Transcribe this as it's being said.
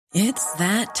It's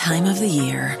that time of the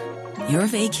year. Your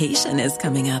vacation is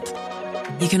coming up.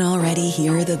 You can already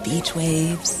hear the beach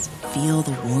waves, feel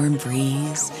the warm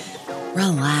breeze,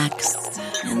 relax,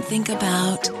 and think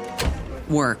about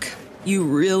work. You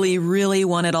really, really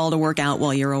want it all to work out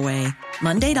while you're away.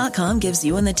 Monday.com gives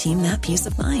you and the team that peace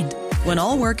of mind. When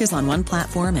all work is on one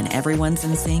platform and everyone's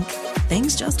in sync,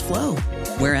 things just flow.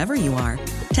 Wherever you are,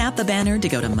 tap the banner to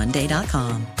go to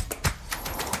Monday.com.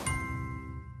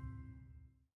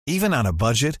 Even on a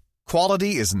budget,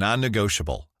 quality is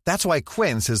non-negotiable. That's why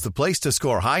Quince is the place to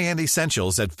score high-end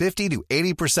essentials at 50 to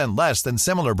 80% less than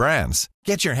similar brands.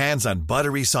 Get your hands on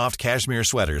buttery soft cashmere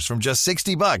sweaters from just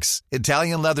 $60,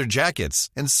 Italian leather jackets,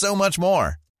 and so much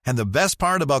more. And the best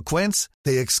part about Quince,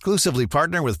 they exclusively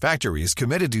partner with factories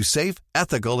committed to safe,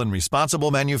 ethical, and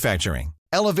responsible manufacturing.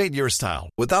 Elevate your style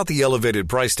without the elevated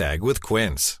price tag with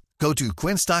Quince. Go to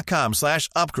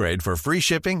quince.com/upgrade for free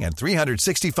shipping and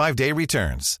 365-day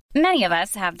returns. Many of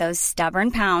us have those stubborn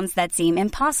pounds that seem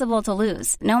impossible to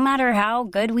lose, no matter how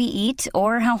good we eat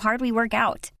or how hard we work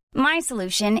out. My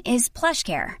solution is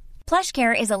PlushCare.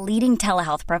 PlushCare is a leading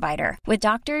telehealth provider with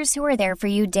doctors who are there for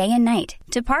you day and night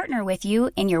to partner with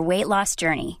you in your weight loss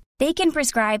journey. They can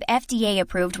prescribe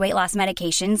FDA-approved weight loss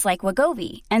medications like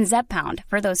Wegovy and Zepbound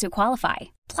for those who qualify.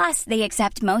 Plus, they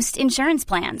accept most insurance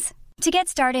plans. To get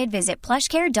started, visit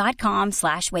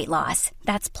plushcare.com/weightloss.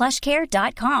 That's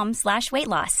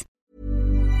plushcare.com/weightloss.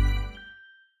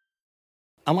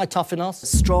 Am I tough enough?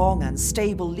 Strong and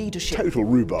stable leadership. Total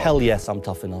rhubarb. Hell yes, I'm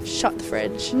tough enough. Shut the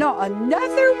fridge. Not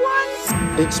another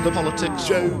one? It's the Politics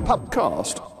Show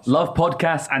podcast. Love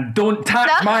podcasts and don't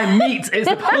tax my meat. It's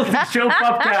the Politics Show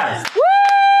podcast. Woo!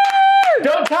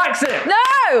 Don't tax it.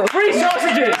 No! Free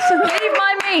sausages. Leave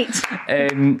my meat.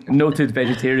 Noted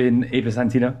vegetarian Ava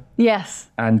Santina.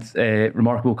 Yes. And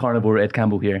remarkable carnivore Ed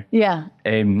Campbell here. Yeah.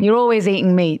 You're always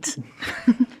eating meat.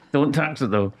 Don't tax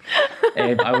it though.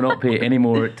 I will not pay any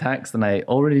more tax than I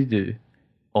already do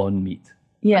on meat.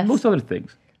 Yes. And most other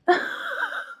things.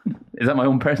 Is that my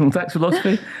own personal tax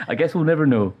philosophy? I guess we'll never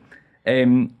know.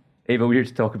 Ava, we're here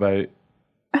to talk about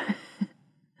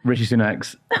Rishi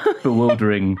Sunak's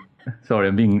bewildering... Sorry,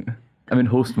 I'm in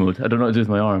host mode. I don't know what to do with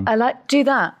my arm. Do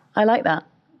that. I like that.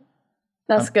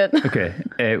 That's good. Okay.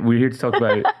 We're here to talk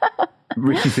about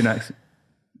Rishi Sunak's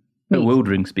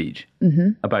bewildering speech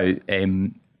about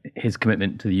his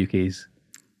commitment to the UK's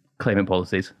climate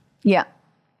policies. Yeah.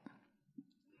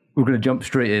 We're going to jump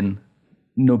straight in.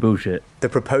 No bullshit. The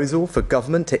proposal for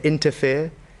government to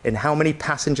interfere in how many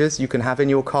passengers you can have in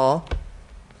your car,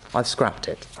 I've scrapped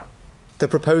it. The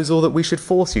proposal that we should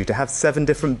force you to have 7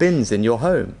 different bins in your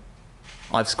home,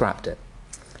 I've scrapped it.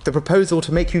 The proposal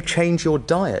to make you change your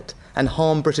diet and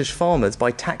harm British farmers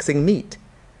by taxing meat,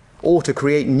 or to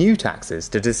create new taxes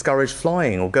to discourage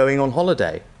flying or going on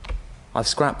holiday, I've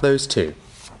scrapped those too.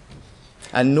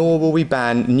 And nor will we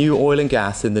ban new oil and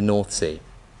gas in the North Sea,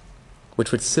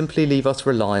 which would simply leave us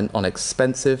reliant on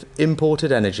expensive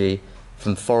imported energy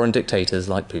from foreign dictators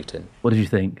like Putin. What did you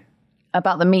think?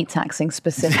 About the meat taxing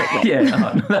specifically.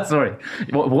 That's sorry.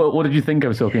 What did you think I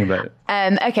was talking about?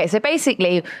 Okay, so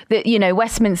basically,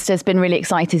 Westminster's been really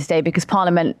excited today because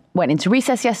Parliament went into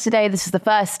recess yesterday. This is the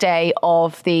first day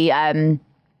of the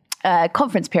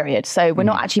conference period. So we're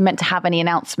not actually meant to have any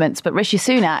announcements, but Rishi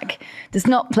Sunak does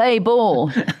not play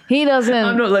ball. He doesn't.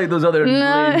 I'm not like those other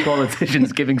lame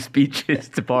politicians giving speeches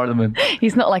to Parliament.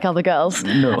 He's not like other girls.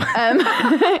 No.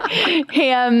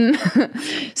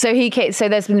 So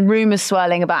there's been rumours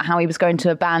swirling about how he was going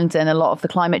to abandon a lot of the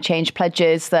climate change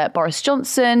pledges that Boris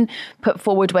Johnson put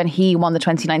forward when he won the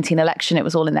 2019 election. It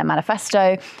was all in their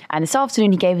manifesto. And this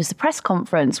afternoon he gave us a press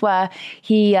conference where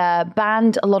he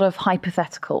banned a lot of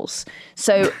hypotheticals.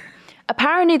 So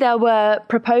apparently there were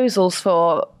proposals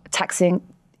for taxing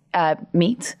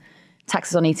meat,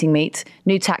 taxes on eating meat,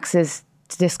 new taxes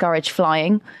to discourage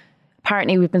flying.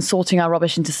 Apparently we've been sorting our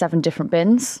rubbish into 7 different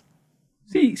bins.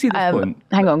 See this point.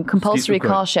 Hang on, compulsory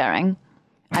car sharing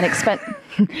and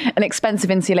expensive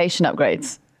insulation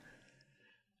upgrades.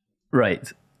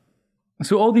 Right.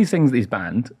 So all these things that he's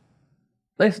banned,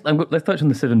 let's touch on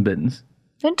the 7 bins.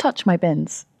 Don't touch my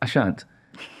bins. I shan't.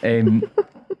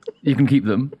 You can keep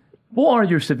them. What are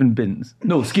your 7 bins?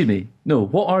 No, excuse me. No,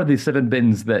 what are the 7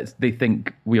 bins that they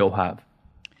think we all have?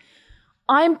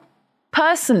 I'm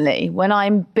personally, when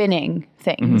I'm binning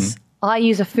things, I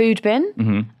use a food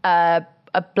bin, a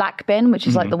black bin, which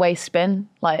is like the waste bin,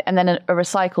 and then a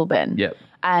recycle bin. Yep.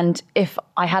 And if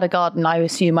I had a garden, I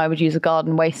assume I would use a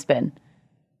garden waste bin.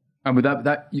 And with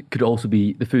that could also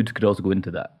be, the food could also go into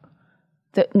that.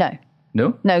 No.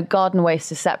 No? No, garden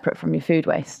waste is separate from your food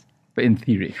waste. But in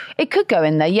theory. It could go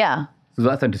in there, yeah. So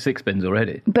that's down to 6 bins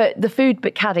already. But the food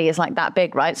caddy is like that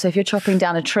big, right? So if you're chopping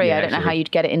down a tree, Yeah, I don't know how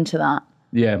you'd get it into that.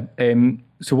 Yeah.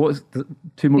 So what's the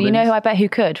 2 more But you bins? know who I bet who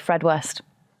could? Fred West.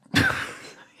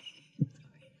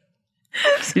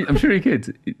 I'm sure he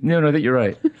could. No, I think you're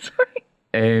right.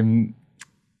 Sorry.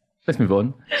 Let's move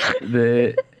on.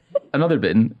 Another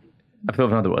bin. I've thought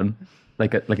of another one,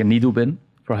 like a needle bin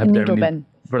for needle bin.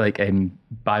 for like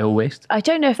bio waste. I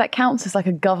don't know if that counts as like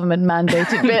a government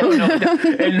mandated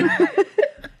bin.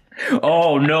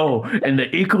 Oh no! In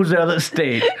the eco-zealot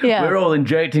state, Yeah. we're all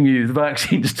injecting you with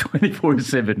vaccines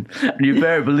 24/7, and you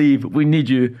better believe we need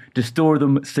you to store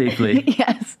them safely.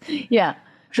 Yes. Yeah.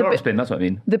 Sharps bin, that's what I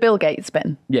mean. The Bill Gates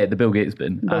bin. Yeah, the Bill Gates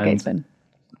bin. Bill Gates bin.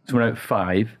 So we're at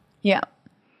 5. Yeah.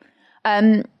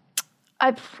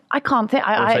 I can't think.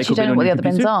 I actually don't know what the other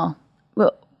bins are.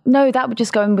 Well, no, that would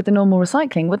just go in with the normal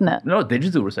recycling, wouldn't it? No,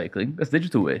 digital recycling. That's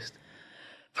digital waste.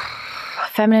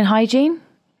 Feminine hygiene.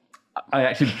 I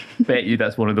actually bet you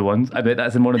that's one of the ones. I bet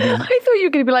that's in one of these. I thought you were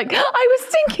going to be like, I was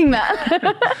thinking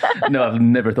that. No, I've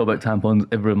never thought about tampons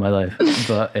ever in my life.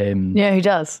 But Yeah, who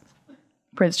does?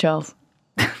 Prince Charles.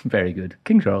 very good.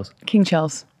 King Charles. King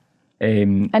Charles.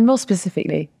 Um, And more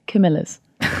specifically, Camilla's.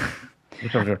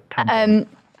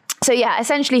 So yeah,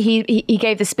 essentially he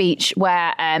gave the speech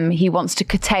where he wants to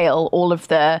curtail all of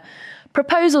the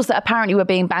proposals that apparently were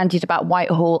being bandied about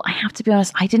Whitehall. I have to be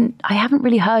honest, I haven't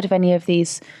really heard of any of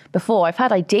these before. I've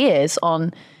had ideas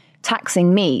on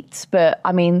taxing meat, but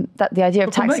I mean that the idea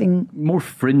of from, taxing like, more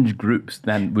fringe groups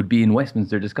than would be in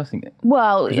Westminster discussing it.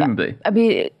 well, Presumably. I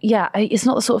mean, yeah, it's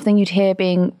not the sort of thing you'd hear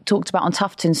being talked about on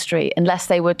Tufton Street unless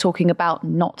they were talking about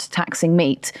not taxing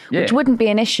meat, which Yeah. wouldn't be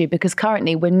an issue because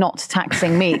currently we're not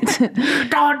taxing meat.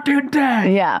 Don't do that.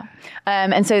 Yeah.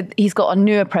 And so he's got a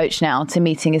new approach now to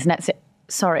meeting his net.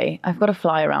 Sorry, I've got a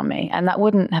fly around me, and that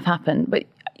wouldn't have happened. But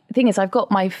the thing is, I've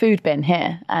got my food bin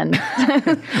here, and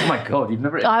Oh my God, you've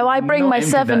never. I bring not my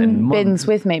emptied that in 7 months. bins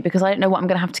with me because I don't know what I'm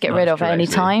going to have to get rid That's of true, at any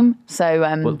actually. time. So,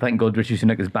 Well, thank God Rishi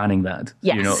Sunak is banning that. So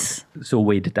Yes. you're not so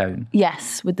weighed down.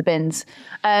 yes, with the bins.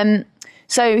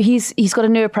 So he's got a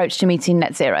new approach to meeting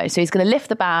net zero. So he's going to lift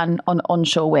the ban on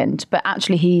onshore wind, but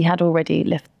actually he had already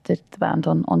lifted the ban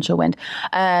on onshore wind.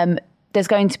 There's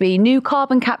going to be new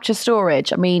carbon capture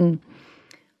storage. I mean,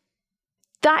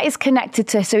 that is connected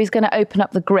to, so he's going to open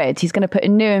up the grid. He's going to put a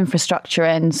new infrastructure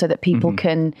in so that people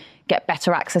can get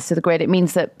better access to the grid. It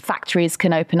means that factories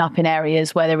can open up in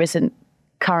areas where there isn't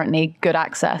currently good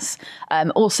access.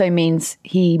 Also means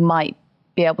he might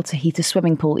be able to heat a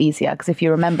swimming pool easier, because if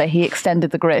you remember, he extended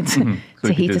the grid So to he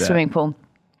could heat do a that. swimming pool.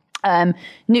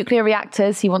 Nuclear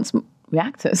reactors, he wants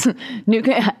reactors,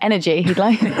 nuclear energy. He'd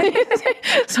like,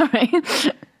 sorry,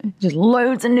 just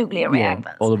loads of nuclear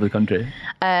reactors. All over the country.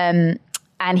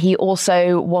 And he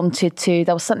also wanted to,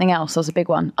 there was something else, there was a big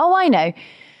one. Oh, I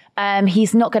know.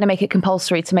 He's not going to make it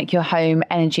compulsory to make your home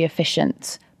energy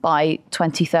efficient by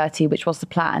 2030, which was the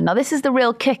plan. Now, this is the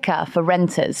real kicker for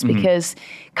renters, because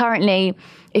currently,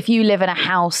 if you live in a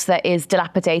house that is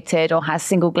dilapidated or has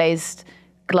single glazed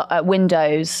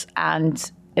windows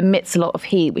and emits a lot of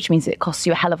heat, which means it costs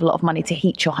you a hell of a lot of money to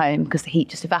heat your home because the heat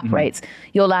just evaporates,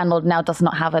 your landlord now does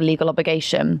not have a legal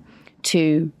obligation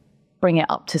to bring it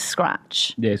up to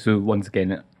scratch. Yeah, so once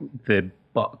again, the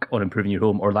buck on improving your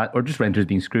home or just renters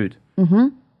being screwed.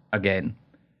 Again.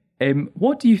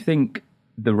 What do you think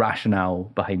the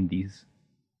rationale behind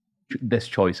this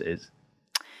choice is?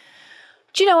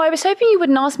 Do you know, I was hoping you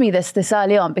wouldn't ask me this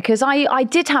early on, because I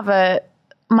did have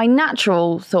my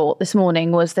natural thought this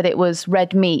morning was that it was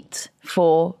red meat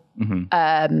for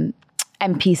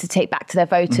MPs to take back to their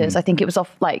voters. I think it was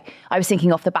I was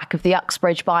thinking off the back of the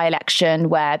Uxbridge by-election,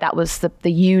 where that was the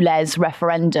ULEZ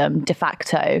referendum de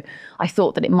facto. I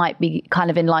thought that it might be kind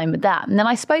of in line with that. And then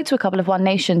I spoke to a couple of One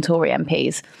Nation Tory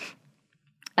MPs,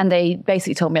 and they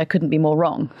basically told me I couldn't be more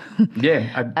wrong. Yeah,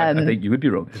 I think you would be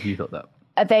wrong if you thought that.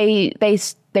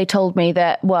 They told me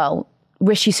that, well,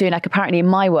 Rishi Sunak, apparently in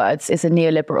my words, is a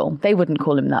neoliberal. They wouldn't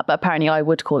call him that, but apparently I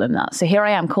would call him that. So here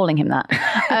I am calling him that.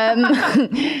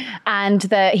 And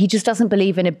that he just doesn't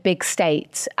believe in a big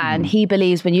state. And he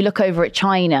believes when you look over at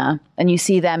China and you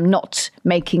see them not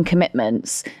making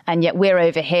commitments, and yet we're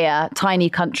over here, tiny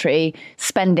country,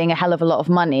 spending a hell of a lot of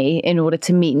money in order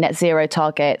to meet net zero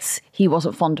targets, he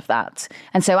wasn't fond of that.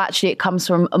 And so actually it comes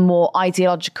from a more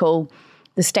ideological,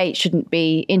 the state shouldn't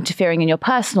be interfering in your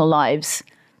personal lives,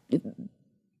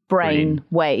 brain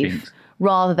wave,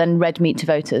 rather than red meat to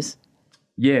voters.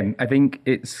 Yeah, I think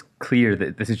it's clear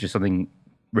that this is just something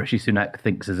Rishi Sunak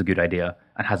thinks is a good idea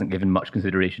and hasn't given much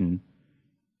consideration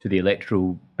to the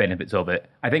electoral benefits of it.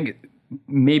 I think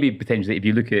maybe potentially if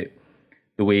you look at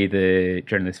the way the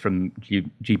journalists from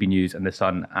GB News and The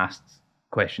Sun asked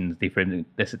questions, they frame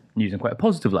this news in quite a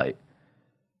positive light.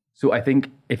 So I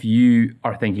think if you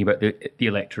are thinking about the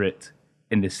electorate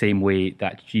in the same way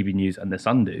that GB News and The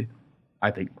Sun do,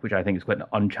 which I think is quite an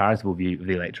uncharitable view of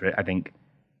the electorate, I think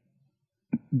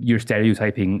you're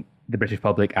stereotyping the British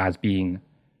public as being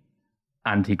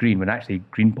anti-green, when actually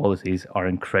green policies are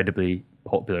incredibly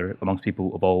popular amongst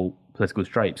people of all political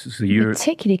stripes. So you're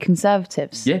particularly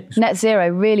Conservatives. Yeah, net zero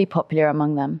really popular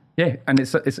among them. Yeah, and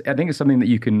it's I think it's something that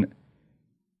you can,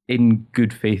 in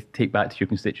good faith, take back to your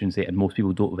constituency, and most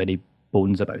people don't have any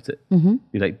bones about it. Mm-hmm.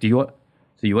 You're like,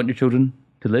 so you want your children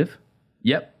to live?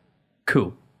 Yep,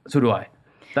 cool. So do I.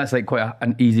 That's like quite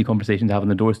an easy conversation to have on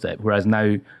the doorstep. Whereas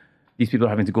now, these people are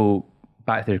having to go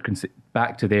back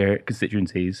to their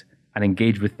constituencies and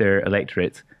engage with their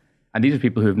electorate. And these are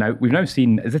people we've now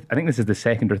seen, I think this is the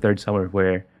second or third summer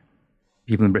where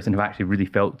people in Britain have actually really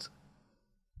felt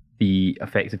the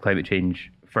effects of climate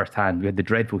change firsthand. We had the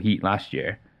dreadful heat last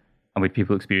year, and we had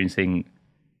people experiencing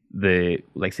the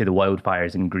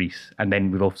wildfires in Greece. And then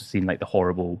we've also seen like the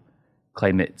horrible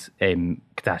climate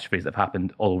catastrophes that have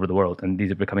happened all over the world. And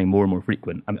these are becoming more and more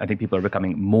frequent. I think people are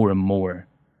becoming more and more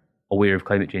aware of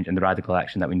climate change and the radical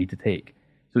action that we need to take.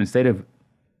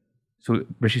 So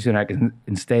Rishi Sunak,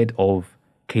 instead of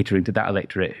catering to that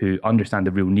electorate who understand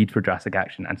the real need for drastic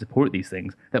action and support these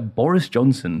things that Boris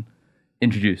Johnson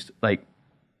introduced, like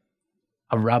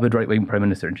a rabid right-wing prime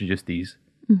minister introduced these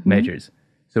measures.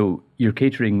 So you're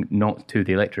catering not to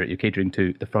the electorate, you're catering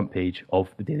to the front page of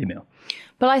the Daily Mail.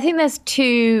 But I think there's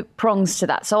two prongs to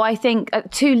that. So I think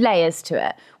two layers to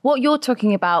it. What you're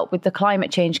talking about with the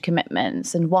climate change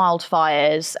commitments and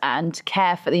wildfires and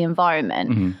care for the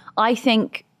environment, I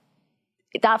think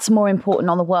that's more important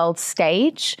on the world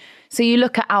stage. So you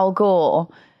look at Al Gore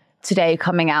today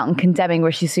coming out and condemning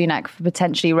Rishi Sunak for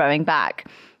potentially rowing back.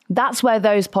 That's where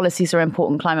those policies are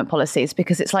important, climate policies,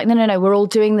 because it's like, no, we're all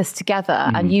doing this together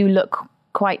and you look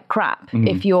quite crap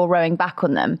if you're rowing back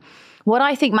on them. What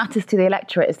I think matters to the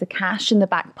electorate is the cash in the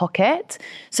back pocket.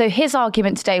 So his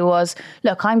argument today was,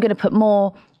 look, I'm going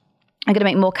to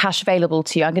make more cash available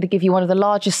to you. I'm going to give you one of the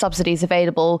largest subsidies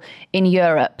available in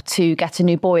Europe to get a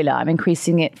new boiler. I'm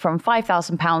increasing it from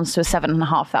 £5,000 to a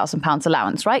 £7,500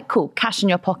 allowance, right? Cool, cash in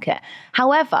your pocket.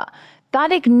 However,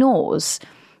 that ignores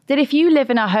that if you live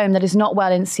in a home that is not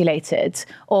well insulated,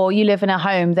 or you live in a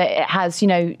home that it has,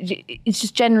 it's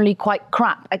just generally quite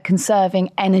crap at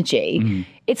conserving energy,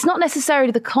 it's not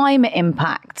necessarily the climate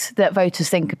impact that voters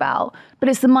think about, but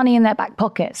it's the money in their back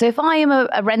pocket. So if I am a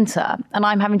renter and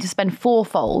I'm having to spend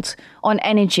fourfold on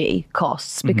energy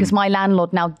costs because my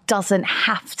landlord now doesn't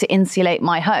have to insulate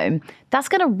my home, that's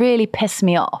going to really piss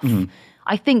me off.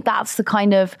 I think that's the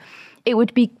kind of, it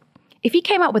would be, if he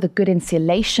came out with a good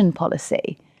insulation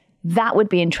policy, that would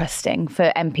be interesting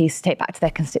for MPs to take back to their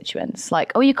constituents.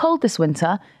 Like, oh, you're cold this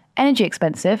winter, energy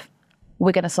expensive,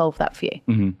 we're going to solve that for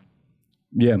you.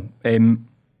 Yeah.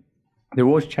 There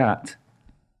was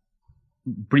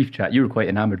brief chat. You were quite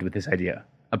enamoured with this idea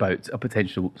about a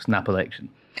potential snap election.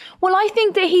 Well, I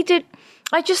think that he did.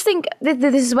 I just think that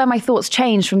this is where my thoughts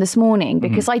changed from this morning,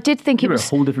 because I did think you were a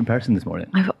whole different person this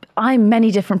morning. I'm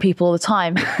many different people all the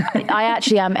time. I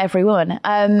actually am everyone.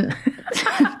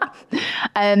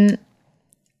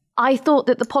 I thought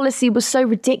that the policy was so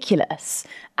ridiculous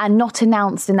and not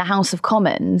announced in the House of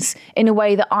Commons in a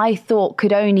way that I thought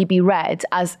could only be read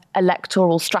as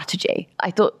electoral strategy.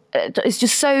 I thought it's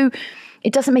just so,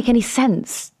 it doesn't make any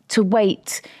sense to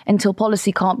wait until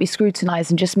policy can't be scrutinised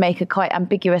and just make a quite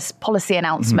ambiguous policy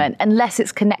announcement unless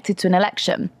it's connected to an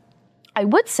election. I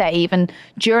would say even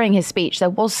during his speech, there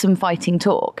was some fighting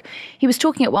talk. He was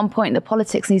talking at one point that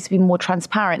politics needs to be more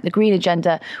transparent. The green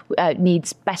agenda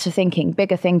needs better thinking,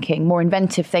 bigger thinking, more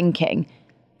inventive thinking.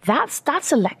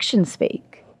 That's election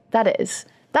speak. That is.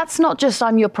 That's not just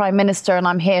I'm your prime minister and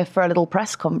I'm here for a little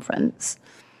press conference.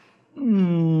 I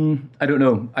don't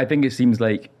know. I think it seems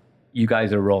like you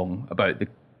guys are wrong about the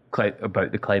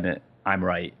climate. I'm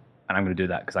right, and I'm going to do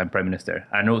that because I'm prime minister.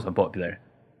 I know it's unpopular.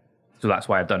 So that's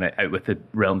why I've done it out with the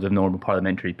realms of normal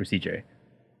parliamentary procedure.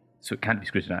 So it can't be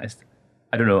scrutinised.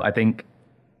 I don't know.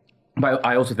 But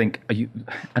I also think, are you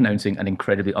announcing an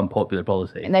incredibly unpopular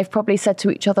policy? And they've probably said to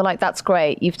each other, like, that's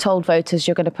great. You've told voters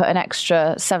you're going to put an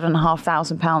extra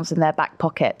 £7,500 in their back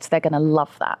pocket. They're going to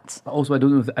love that. Also, I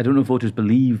don't know if voters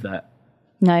believe that.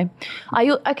 No.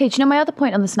 Okay, do you know my other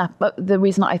point on the snap? The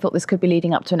reason I thought this could be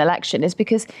leading up to an election is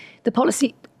because the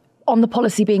policy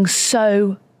being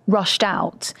so rushed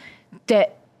out,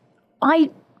 that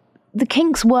the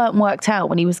kinks weren't worked out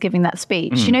when he was giving that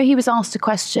speech. He was asked a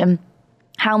question,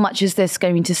 how much is this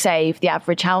going to save the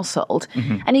average household?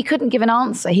 And he couldn't give an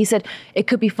answer. He said, it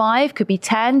could be 5, could be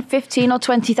 10, 15 or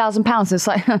 £20,000. It's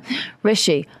like,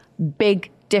 Rishi,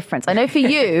 big difference. I know for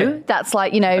you, that's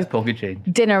like, That's pocket change.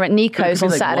 dinner at Nico's on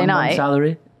like Saturday 1 month's night.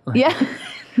 salary. Yeah.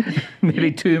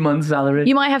 Maybe 2 months salary.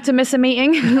 You might have to miss a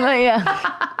meeting.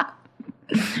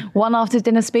 One after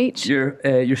dinner speech.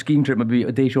 Your skiing trip might be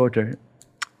a day shorter.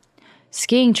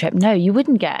 Skiing trip? No, you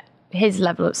wouldn't get his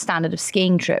level of standard of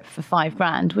skiing trip for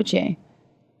 $5,000, would you?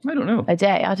 I don't know. A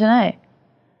day? I don't know.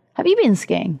 Have you been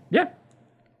skiing? Yeah.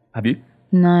 Have you?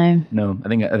 No. No. I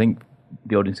think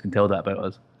the audience can tell that about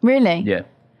us. Really? Yeah.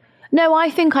 No, I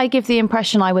think I give the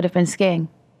impression I would have been skiing.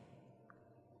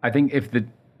 I think if the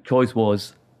choice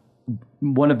was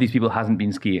one of these people hasn't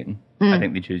been skiing, I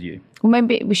think they choose you. Well,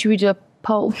 maybe should we do a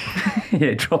poll?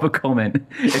 Yeah, drop a comment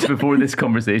if before this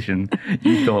conversation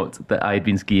you thought that I'd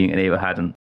been skiing and Ava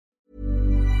hadn't.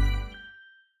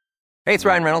 Hey, it's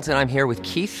Ryan Reynolds, and I'm here with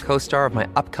Keith, co-star of my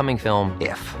upcoming film,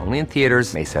 If, only in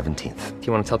theaters May 17th. Do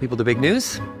you want to tell people the big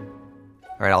news?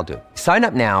 All right, I'll do it. Sign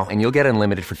up now and you'll get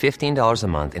unlimited for $15 a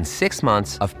month and 6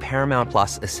 months of Paramount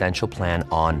Plus Essential Plan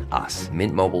on us.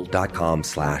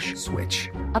 MintMobile.com/switch.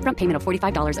 Upfront payment of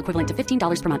 $45 equivalent to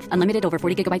 $15 per month. Unlimited over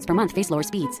 40 gigabytes per month. Face lower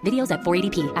speeds. Videos at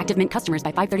 480p. Active Mint customers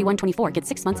by 531.24 get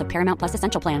 6 months of Paramount Plus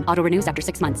Essential Plan. Auto renews after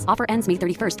 6 months. Offer ends May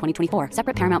 31st, 2024.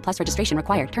 Separate Paramount Plus registration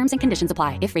required. Terms and conditions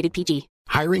apply if rated PG.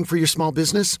 Hiring for your small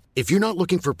business? If you're not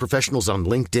looking for professionals on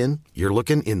LinkedIn, you're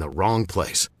looking in the wrong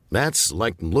place. That's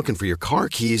like looking for your car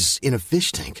keys in a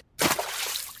fish tank.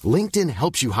 LinkedIn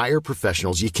helps you hire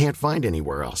professionals you can't find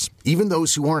anywhere else, even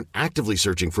those who aren't actively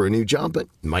searching for a new job but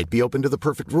might be open to the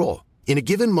perfect role. In a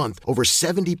given month, over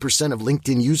 70% of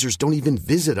LinkedIn users don't even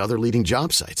visit other leading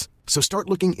job sites. So start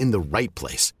looking in the right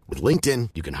place. With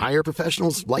LinkedIn, you can hire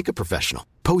professionals like a professional.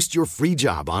 Post your free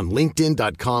job on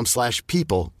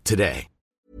linkedin.com/people today.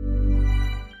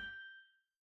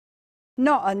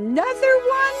 Not another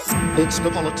one? It's the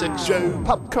Politics Show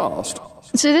podcast.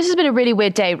 So this has been a really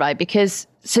weird day, right? Because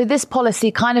so this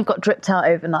policy kind of got dripped out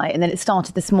overnight and then it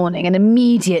started this morning and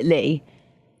immediately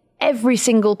every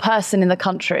single person in the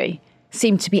country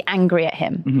seemed to be angry at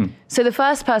him. So the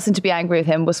first person to be angry with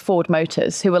him was Ford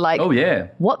Motors, who were like, oh yeah,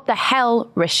 what the hell,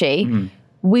 Rishi?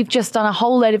 We've just done a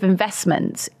whole load of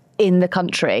investments in the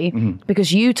country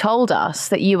because you told us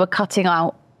that you were cutting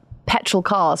out petrol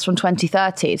cars from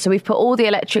 2030. So we've put all the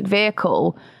electric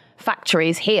vehicle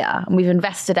factories here and we've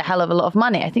invested a hell of a lot of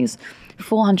money. I think it's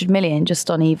 400 million just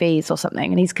on EVs or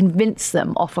something. And he's convinced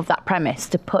them off of that premise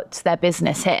to put their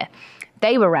business here.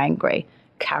 They were angry.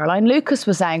 Caroline Lucas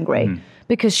was angry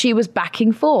because she was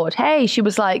backing Ford. Hey, she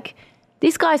was like,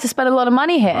 these guys have spent a lot of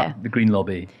money here. The Green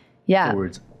Lobby. Yeah.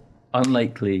 Ford.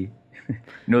 Unlikely. Do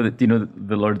you know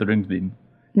the Lord of the Rings meme?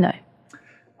 No.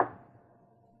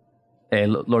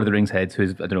 Lord of the Rings heads, who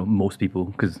is, I don't know, most people,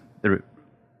 because they're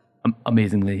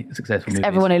amazingly successful movies.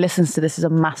 Everyone who listens to this is a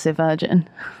massive virgin.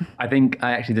 I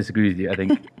actually disagree with you. I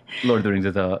think Lord of the Rings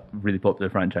is a really popular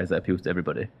franchise that appeals to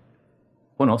everybody.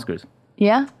 Won Oscars.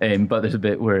 Yeah? But there's a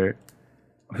bit where,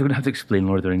 I'm going to have to explain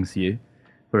Lord of the Rings to you,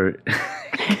 where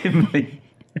Gimli,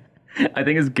 I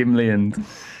think it's Gimli and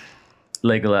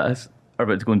Legolas are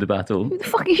about to go into battle. What the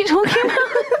fuck are you talking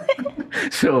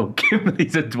about? So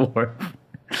Gimli's a dwarf.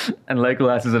 And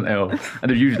Legolas is an elf. And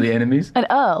they're usually enemies. An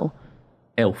earl?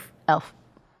 Elf. Elf.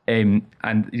 And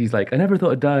he's like, I never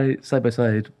thought I'd die side by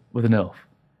side with an elf.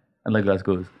 And Legolas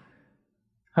goes,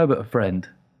 how about a friend?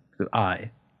 So a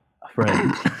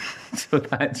friend. So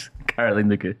that's Caroline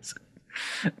Lucas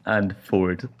and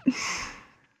Ford.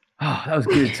 Oh, that was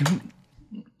good.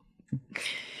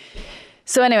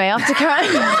 So anyway, after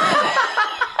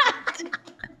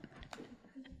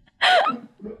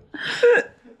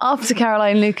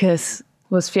Caroline Lucas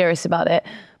was furious about it,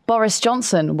 Boris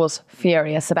Johnson was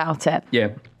furious about it. Yeah.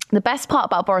 The best part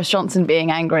about Boris Johnson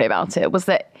being angry about it was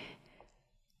that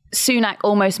Sunak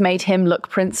almost made him look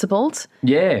principled.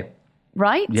 Yeah.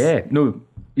 Right? Yeah. No,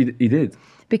 he did.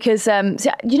 Because, so,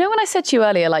 you know when I said to you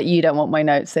earlier, like, you don't want my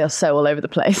notes, they are so all over the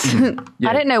place. Yeah.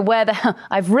 I don't know where the hell,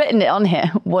 I've written it on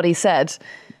here, what he said,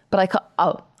 but I can't,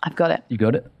 I've got it. You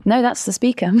got it? No, that's the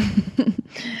speaker.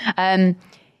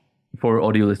 For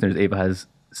audio listeners, Ava has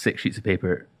 6 sheets of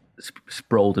paper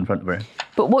sprawled in front of her.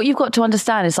 But what you've got to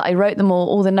understand is that I wrote them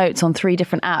all the notes on 3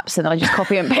 different apps and then I just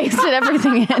copy and pasted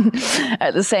everything in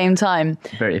at the same time.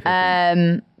 Very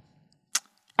efficient.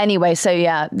 Anyway, so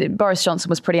yeah, Boris Johnson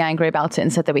was pretty angry about it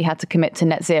and said that we had to commit to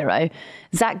net zero.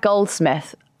 Zach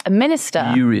Goldsmith, a minister.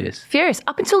 Furious.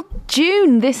 Up until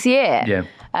June this year. Yeah.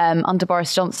 Under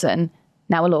Boris Johnson,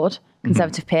 now a Lord,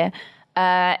 Conservative peer,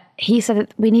 he said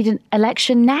that we need an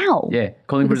election now. Yeah,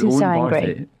 calling for his own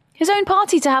party. his own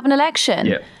party to have an election.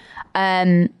 Yeah.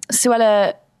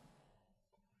 Suella...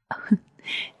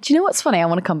 Do you know what's funny? I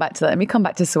want to come back to that. Let me come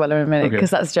back to Suella in a minute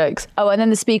because that's jokes. Oh, and then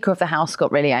the Speaker of the House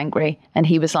got really angry. And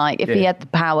he was like, if he had the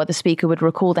power, the Speaker would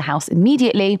recall the House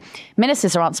immediately.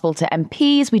 Ministers are answerable to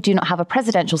MPs. We do not have a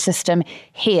presidential system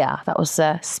here. That was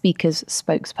the Speaker's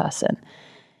spokesperson.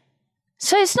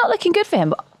 So it's not looking good for him.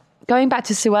 But going back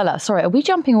to Suella, sorry, are we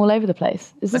jumping all over the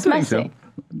place? Is this messy? So.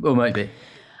 Well, might be.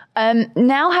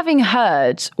 Now having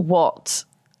heard what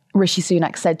Rishi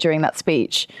Sunak said during that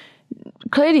speech,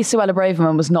 clearly Suella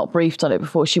Braverman was not briefed on it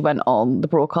before she went on the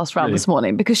broadcast round this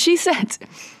morning, because she said,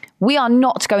 we are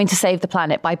not going to save the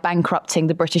planet by bankrupting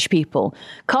the British people.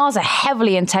 Cars are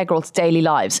heavily integral to daily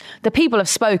lives. The people have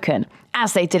spoken,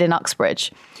 as they did in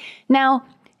Uxbridge. Now,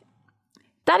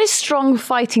 that is strong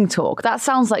fighting talk. That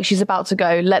sounds like she's about to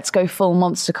go, let's go full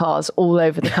monster cars all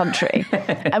over the country.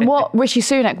 And what Rishi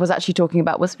Sunak was actually talking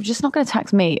about was, we're just not going to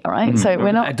tax meat, all right? So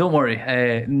we're not... Don't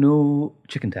worry, no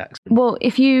chicken tax. Well,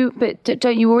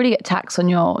 don't you already get tax on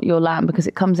your lamb because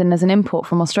it comes in as an import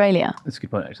from Australia? That's a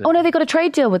good point, actually. Oh, no, they got a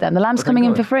trade deal with them. The lamb's coming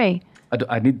in for free. I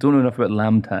don't know enough about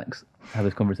lamb tax. Have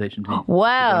this conversation too.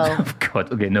 Wow. Oh,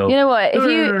 God, okay, no. You know what?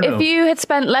 If you had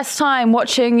spent less time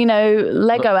watching,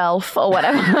 Lego Elf or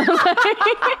whatever.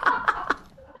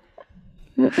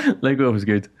 Lego Elf was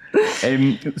good.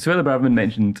 Suella Braverman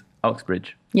mentioned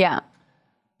Uxbridge. Yeah.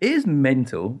 It is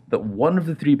mental that one of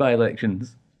the 3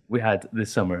 by-elections we had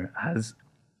this summer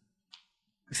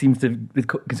the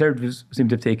Conservatives seem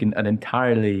to have taken an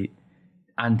entirely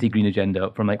anti-green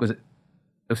agenda from it was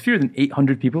fewer than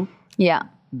 800 people. Yeah.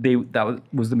 That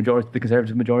was the majority, the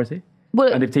Conservative majority.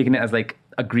 Well, and they've taken it as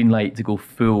a green light to go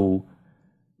full,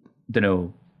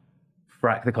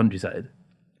 frack the countryside.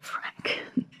 Frack.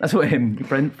 That's what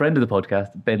friend of the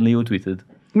podcast, Ben Leo, tweeted.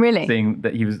 Really? Saying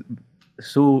that he was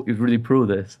really pro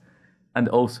this, and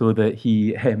also that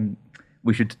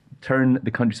we should turn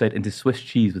the countryside into Swiss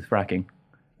cheese with fracking,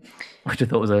 which I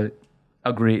thought was a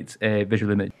great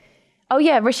visual image. Oh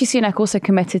yeah, Rishi Sunak also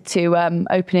committed to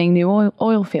opening new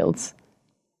oil fields.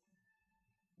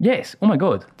 Yes. Oh my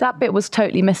God. That bit was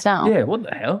totally missed out. Yeah. What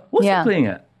the hell? What's he playing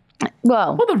at?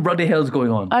 Well, what the ruddy hell's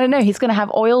going on? I don't know. He's going to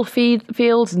have oil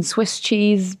fields and Swiss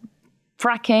cheese,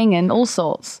 fracking, and all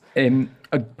sorts.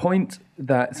 A point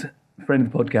that friend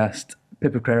of the podcast,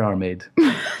 Pippa Crerar, made.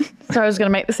 So I was going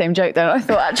to make the same joke, though. I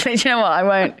thought, actually, do you know what? I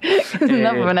won't. There's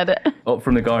enough of an edit.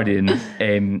 From The Guardian,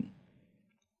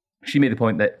 she made the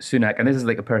point that Sunak, and this is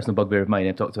a personal bugbear of mine,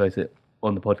 I've talked about it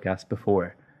on the podcast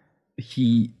before,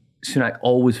 Sunak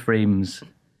always frames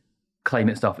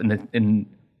climate stuff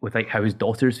with how his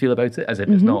daughters feel about it, as if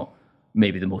it's not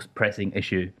maybe the most pressing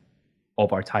issue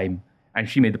of our time. And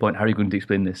she made the point, how are you going to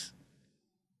explain this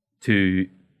to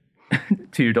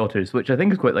your daughters? Which I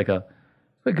think is quite a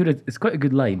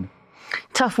good line.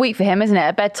 Tough week for him, isn't it?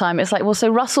 At bedtime, it's like, well, so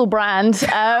Russell Brand. So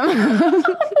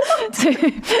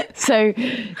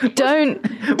don't.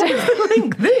 What's the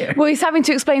link there? Well, he's having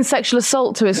to explain sexual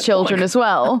assault to his children as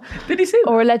well. Did he say that?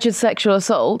 Or alleged sexual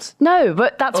assault? No,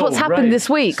 but that's what's happened this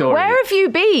week. Sorry. Where have you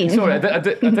been? Sorry, I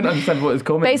didn't understand what his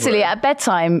comment was. Basically, at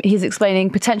bedtime, he's explaining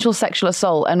potential sexual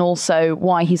assault and also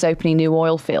why he's opening new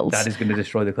oil fields. That is going to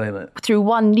destroy the climate. Through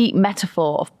one neat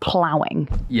metaphor of ploughing.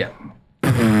 Yeah.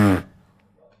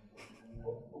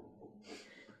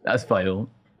 That's final.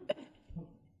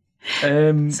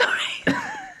 Sorry.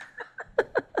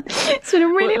 It's been a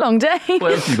really long day.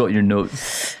 What else have you got in your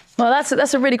notes? Well,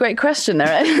 that's a really great question there,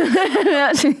 Ed.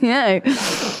 Actually, I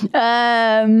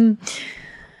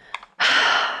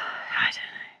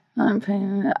don't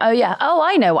know. Oh, yeah. Oh,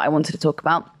 I know what I wanted to talk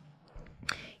about.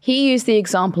 He used the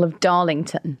example of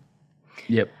Darlington.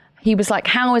 Yep. He was like,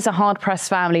 how is a hard-pressed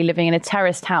family living in a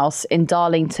terraced house in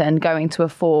Darlington going to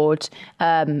afford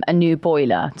a new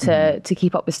boiler to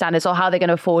keep up with standards, or how they're going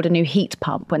to afford a new heat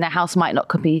pump when their house might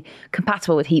not be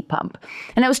compatible with heat pump?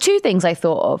 And there was 2 things I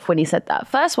thought of when he said that.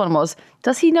 First one was,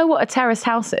 does he know what a terraced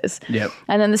house is? Yep.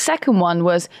 And then the second one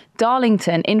was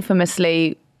Darlington,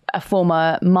 infamously a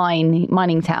former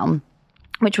mining town,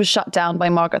 which was shut down by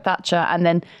Margaret Thatcher and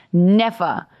then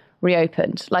never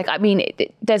reopened.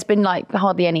 There's been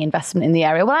hardly any investment in the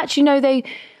area. Well, actually, no,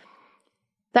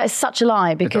 that is such a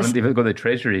lie, because they've got the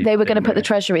treasury. They were going to put the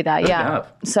treasury there, yeah.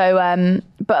 So,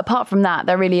 but apart from that,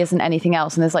 there really isn't anything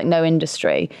else, and there's no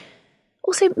industry.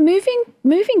 Also,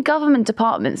 moving government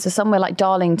departments to somewhere like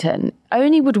Darlington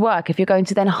only would work if you're going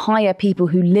to then hire people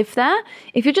who live there.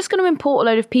 If you're just going to import a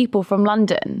load of people from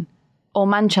London or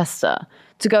Manchester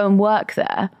to go and work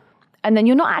there, and then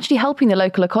you're not actually helping the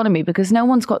local economy, because no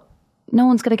one's going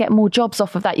to get more jobs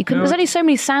off of that. There's only so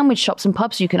many sandwich shops and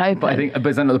pubs you can open. But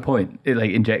is that not the point? It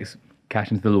injects cash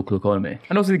into the local economy.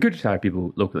 And also, they could just hire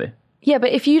people locally. Yeah,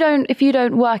 but if you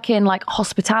don't work in like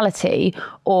hospitality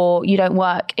or you don't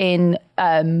work in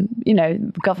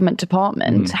government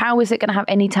department, how is it going to have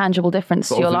any tangible difference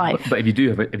to your life? But if you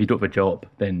don't have a job,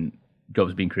 then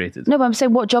jobs are being created. No, but I'm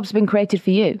saying what jobs have been created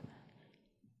for you?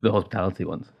 The hospitality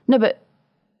ones. No, but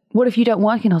what if you don't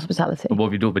work in hospitality? But what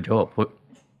if you don't have a job?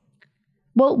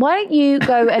 Well, why don't you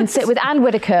go and sit with Anne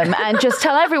Widdecombe and just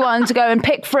tell everyone to go and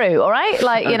pick fruit, all right?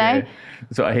 Like, you know.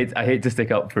 So I hate to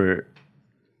stick up for,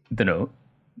 don't know.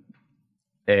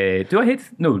 Do I hate?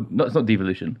 No, it's not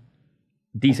devolution.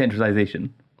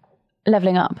 Decentralization.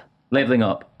 Levelling up. Levelling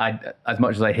up. As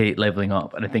much as I hate levelling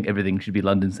up, and I think everything should be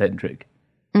London-centric,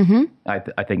 I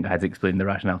think I had to explain the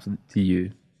rationale to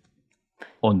you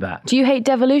on that. Do you hate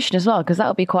devolution as well? Because that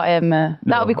would be quite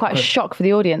a shock for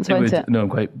the audience, won't it? No, I'm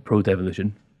quite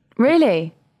pro-devolution.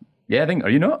 Really? Yeah, I think. Are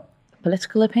you not?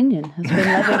 Political opinion has been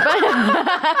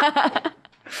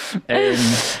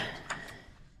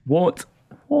leveled.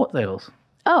 What else?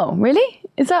 Oh, really?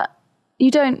 Is that you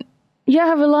don't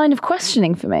have a line of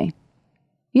questioning for me?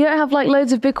 You don't have like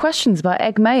loads of big questions about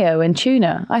egg mayo and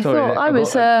tuna.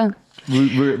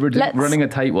 We're running a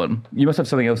tight one. You must have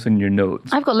something else in your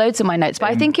notes. I've got loads in my notes,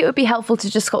 but I think it would be helpful to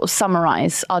just sort of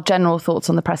summarise our general thoughts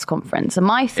on the press conference. And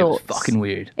my thoughts... It was fucking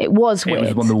weird. It was weird. It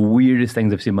was one of the weirdest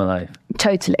things I've seen in my life.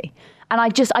 Totally. And I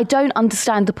don't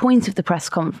understand the point of the press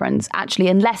conference, actually,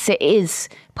 unless it is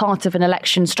part of an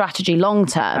election strategy long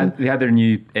term. They had their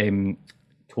new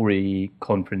Tory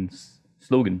conference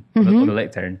slogan on the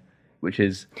lectern, which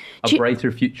is a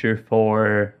brighter future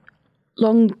for...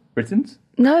 Britons?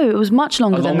 No, it was much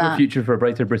longer than that. A longer future for a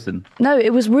brighter Britain. No,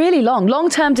 it was really long.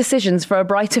 Long-term decisions for a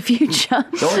brighter future.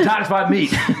 Don't tax my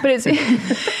meat. But it's...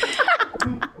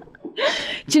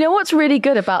 Do you know what's really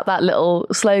good about that little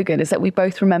slogan is that we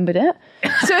both remembered it.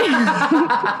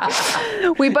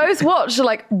 So we both watched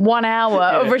like 1 hour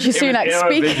of Rishi Sunak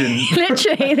speaking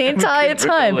literally the entire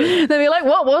time. Then we're like,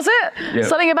 what was it? Yep.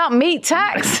 Something about meat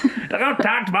tax? Don't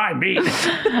tax my meat.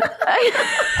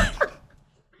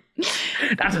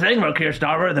 That's the thing about Keir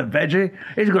Starmer, the veggie.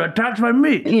 He's going to tax my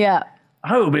meat. Yeah.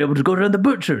 I will be able to go to the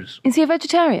butchers. Is he a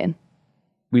vegetarian?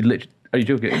 Are you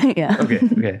joking? Yeah.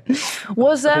 Okay.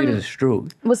 Was a stroke.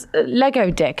 Was Lego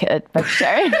Dick a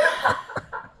vegetarian?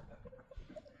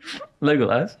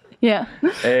 Legolas? Yeah.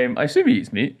 I assume he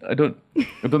eats meat. I don't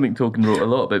think Tolkien wrote a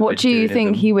lot about What do you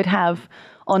think he would have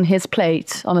on his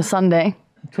plate on a Sunday?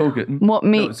 Tolkien? What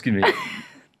meat? No, excuse me.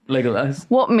 Legolas.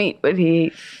 What meat would he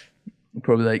eat?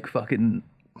 Probably like fucking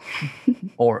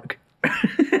orc.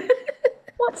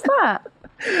 What's that?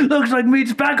 Looks like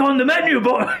meat's back on the menu,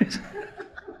 boys.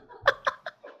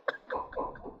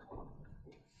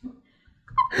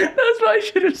 That's what I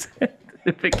should have said at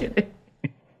the beginning.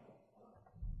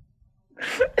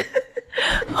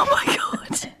 Oh my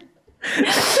god.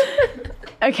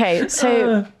 Okay,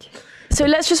 so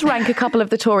let's just rank a couple of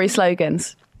the Tory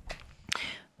slogans.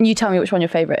 You tell me which one your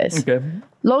favourite is. Okay.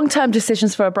 Long-term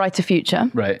decisions for a brighter future.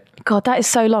 Right. God, that is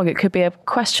so long. It could be a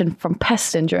question from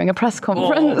Peston during a press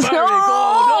conference. Oh, very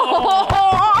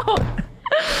good. No.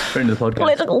 Friend of the podcast.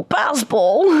 Political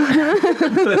baseball.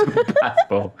 Political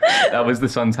baseball. That was the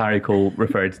Sun's Harry Cole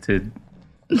referred to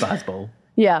baseball.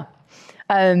 Yeah.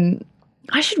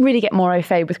 I should really get more au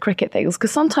fait with cricket things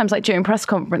because sometimes, like during press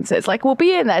conferences, like we'll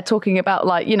be in there talking about,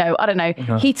 like, you know, I don't know,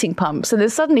 heating pumps, and then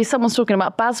suddenly someone's talking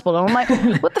about baseball, and I'm like,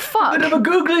 what the fuck? Bit of a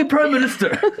googly prime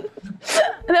minister.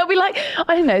 And they'll be like,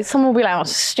 I don't know, someone will be like, oh,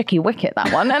 sticky wicket,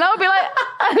 that one, and I'll be like,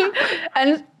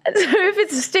 and so if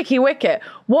it's a sticky wicket,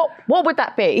 what would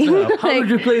that be? How would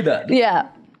you play that? Yeah.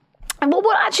 And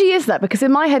what actually is that? Because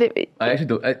in my head, I actually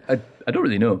don't. I don't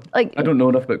really know. Like, I don't know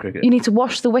enough about cricket. You need to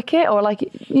wash the wicket, or like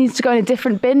it needs to go in a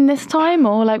different bin this time,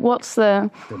 or like what's the?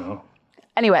 I don't know.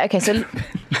 Anyway, okay, so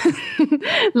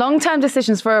long-term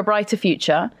decisions for a brighter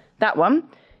future. That one.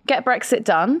 Get Brexit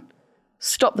done.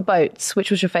 Stop the boats.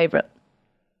 Which was your favourite?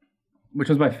 Which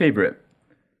was my favourite?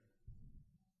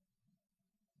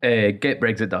 Get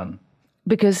Brexit done.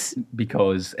 Because they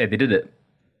did it.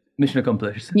 Mission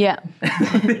accomplished. Yeah.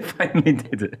 They finally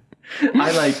did it.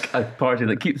 I like a party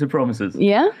that keeps their promises.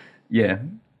 Yeah? Yeah.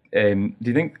 Do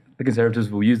you think the Conservatives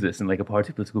will use this in like a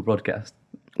party political broadcast?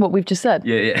 What we've just said?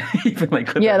 Yeah. Even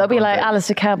like yeah, they'll be like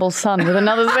Alistair Campbell's son with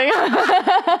another thing.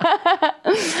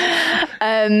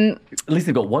 At least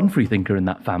they've got one free thinker in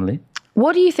that family.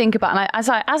 What do you think about, and as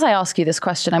I ask you this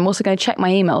question, I'm also going to check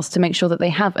my emails to make sure that they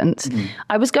haven't. Mm-hmm.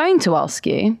 I was going to ask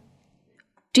you,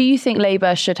 do you think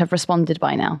Labour should have responded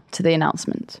by now to the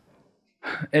announcement?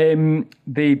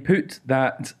 They put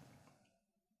that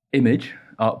image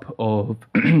up of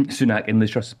Sunak in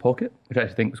Liz Truss's pocket, which I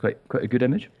actually think was quite a good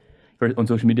image on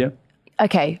social media.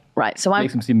 Okay, right. So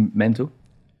Makes him seem mental.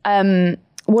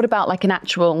 What about like an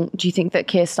actual, do you think that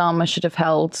Keir Starmer should have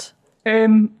held?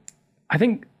 I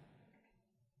think,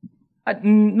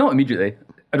 not immediately.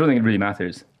 I don't think it really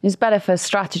matters. It's better for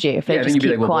strategy if they just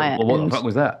keep quiet. Well, what the fuck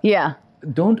was that? Yeah.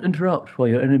 Don't interrupt while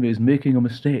your enemy is making a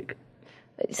mistake.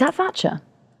 Is that Thatcher?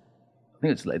 I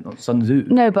think it's like not Sun Tzu.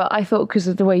 No, but I thought because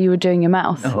of the way you were doing your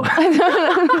mouth. Oh.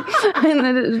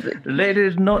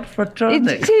 Ladies not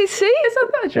fraternity. See? Is that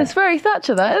Thatcher? It's very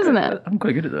Thatcher, that, isn't it? I'm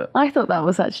quite good at that. I thought that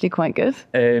was actually quite good.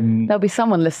 There'll be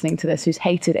someone listening to this who's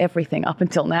hated everything up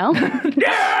until now.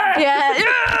 Yes!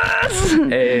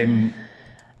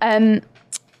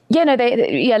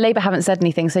 Labour haven't said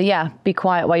anything, so be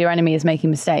quiet while your enemy is making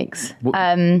mistakes.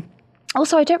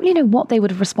 Also, I don't really know what they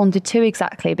would have responded to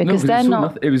exactly because they're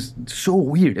not. It was so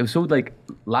weird. It was so like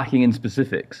lacking in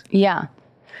specifics. Yeah.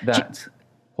 That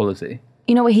policy.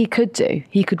 You know what he could do?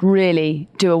 He could really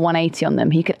do a 180 on them.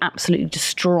 He could absolutely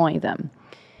destroy them.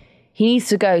 He needs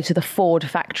to go to the Ford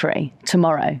factory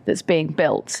tomorrow that's being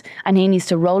built, and he needs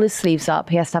to roll his sleeves up.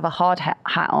 He has to have a hard hat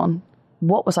on.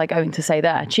 What was I going to say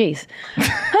there? Jeez.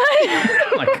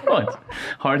 Oh my God.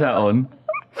 Hard hat on.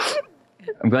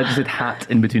 I'm glad you said hat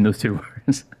in between those two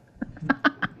words.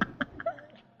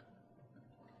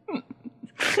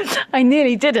 I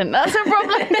nearly didn't. That's a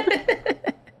problem.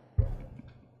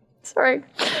 Sorry.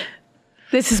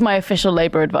 This is my official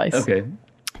Labour advice. Okay.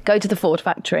 Go to the Ford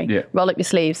factory. Roll up your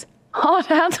sleeves. Hard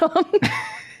hat on.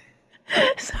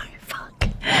 Sorry, fuck.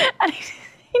 And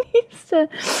he needs to...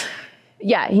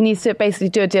 Yeah, he needs to basically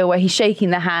do a deal where he's shaking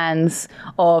the hands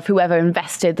of whoever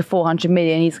invested the 400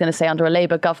 million. He's going to say, under a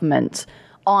Labour government,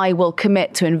 I will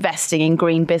commit to investing in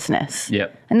green business.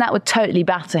 Yep. And that would totally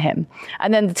batter him.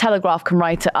 And then the Telegraph can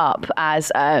write it up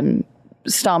as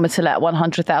Starmer to let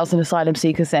 100,000 asylum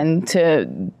seekers in to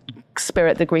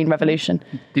spirit the green revolution.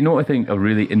 Do you know what I think a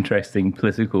really interesting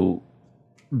political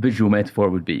visual metaphor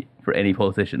would be for any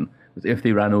politician? Was if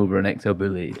they ran over an XL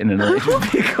bully in an electric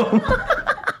vehicle.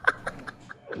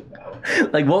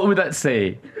 Like, what would that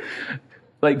say?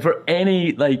 Like, for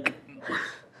any, like,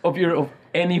 of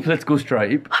any political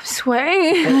stripe. I'm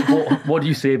swearing. What do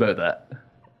you say about that?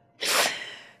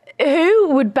 Who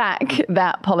would back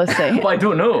that policy? Well, I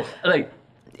don't know. Like,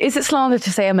 is it slander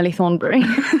to say Emily Thornberry?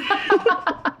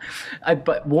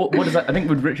 But what is that? I think,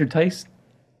 would Richard Tice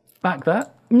back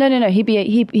that? No.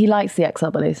 He likes the XL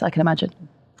bullies, I can imagine.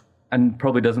 And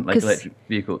probably doesn't like electric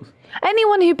vehicles.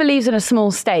 Anyone who believes in a small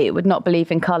state would not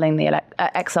believe in culling the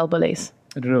XL bullies.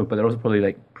 I don't know, but they're also probably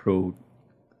like pro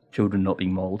children not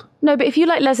being mauled. No, but if you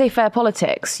like laissez-faire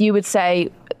politics, you would say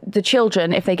the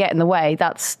children, if they get in the way,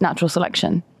 that's natural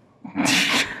selection.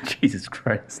 Jesus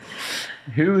Christ.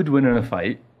 Who would win in a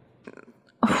fight?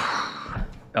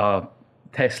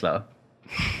 Tesla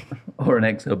or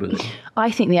an XL bully?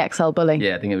 I think the XL bully.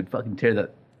 Yeah, I think it would fucking tear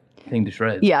that thing to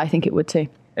shreds. Yeah, I think it would too.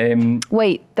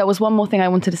 Wait, there was one more thing I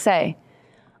wanted to say.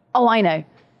 Oh, I know.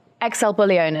 XL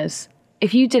bully owners.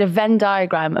 If you did a Venn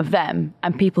diagram of them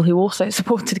and people who also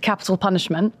supported capital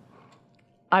punishment,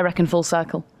 I reckon full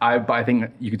circle. But I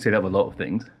think you could say that with a lot of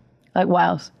things. Like what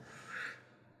else?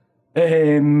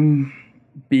 Being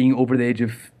over the age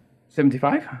of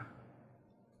 75,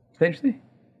 potentially.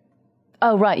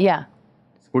 Oh, right, yeah.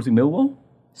 Supporting Millwall?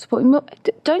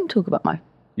 Don't talk about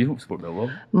You don't support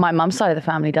Millwall. My mum's side of the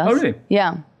family does. Oh, really?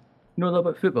 Yeah. You know a lot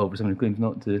about football for someone who claims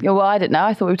not to. Yeah, well, I didn't know.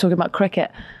 I thought we were talking about cricket.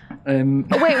 Wait,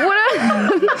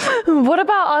 what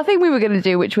about our thing we were going to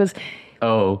do, which was...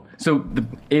 Oh, so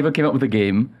Ava came up with a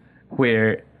game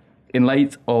where, in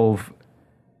light of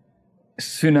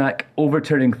Sunak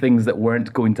overturning things that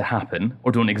weren't going to happen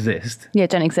or don't exist. Yeah,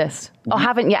 don't exist. Or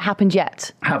haven't yet happened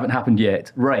yet. Haven't happened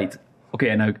yet. Right.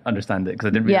 Okay, I now understand it because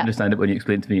I didn't really understand it when you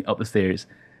explained to me up the stairs.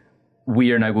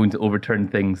 We are now going to overturn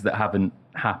things that haven't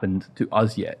happened to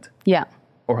us yet. Yeah.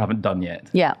 Or haven't done yet.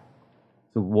 Yeah.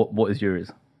 So what is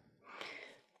yours?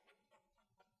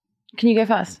 Can you go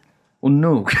first? Well,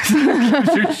 no, because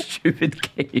it's your stupid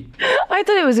game. I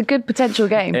thought it was a good potential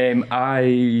game. I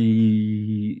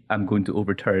am going to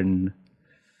overturn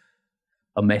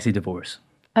a messy divorce.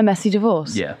 A messy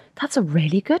divorce? Yeah. That's a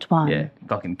really good one. Yeah,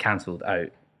 fucking cancelled out.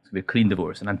 It's going to be a clean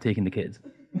divorce and I'm taking the kids.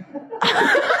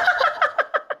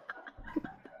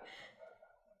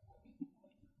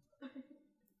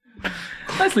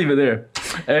 Let's leave it there.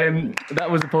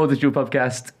 That was the Politics Joe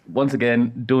podcast. Once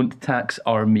again, don't tax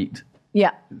our meat.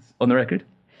 Yeah. On the record?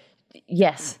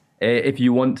 Yes. If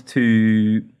you want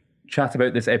to chat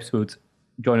about this episode,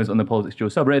 join us on the Politics Joe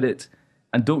subreddit.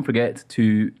 And don't forget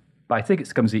to buy tickets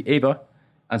to come see Ava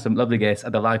and some lovely guests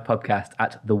at the live podcast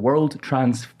at The World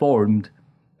Transformed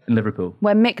in Liverpool.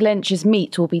 Where Mick Lynch's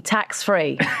meat will be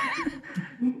tax-free.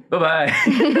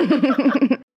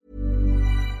 Bye-bye.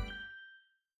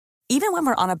 Even when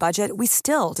we're on a budget, we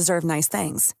still deserve nice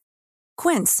things.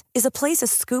 Quince is a place to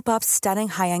scoop up stunning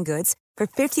high-end goods for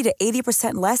 50 to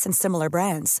 80% less than similar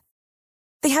brands.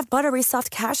 They have buttery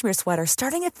soft cashmere sweaters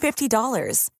starting at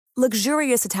 $50,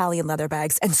 luxurious Italian leather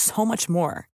bags, and so much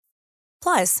more.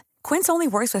 Plus, Quince only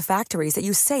works with factories that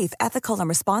use safe, ethical, and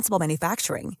responsible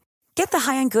manufacturing. Get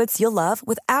the high-end goods you'll love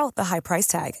without the high price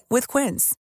tag with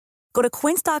Quince. Go to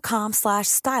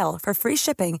quince.com/style for free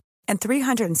shipping and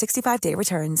 365-day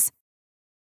returns.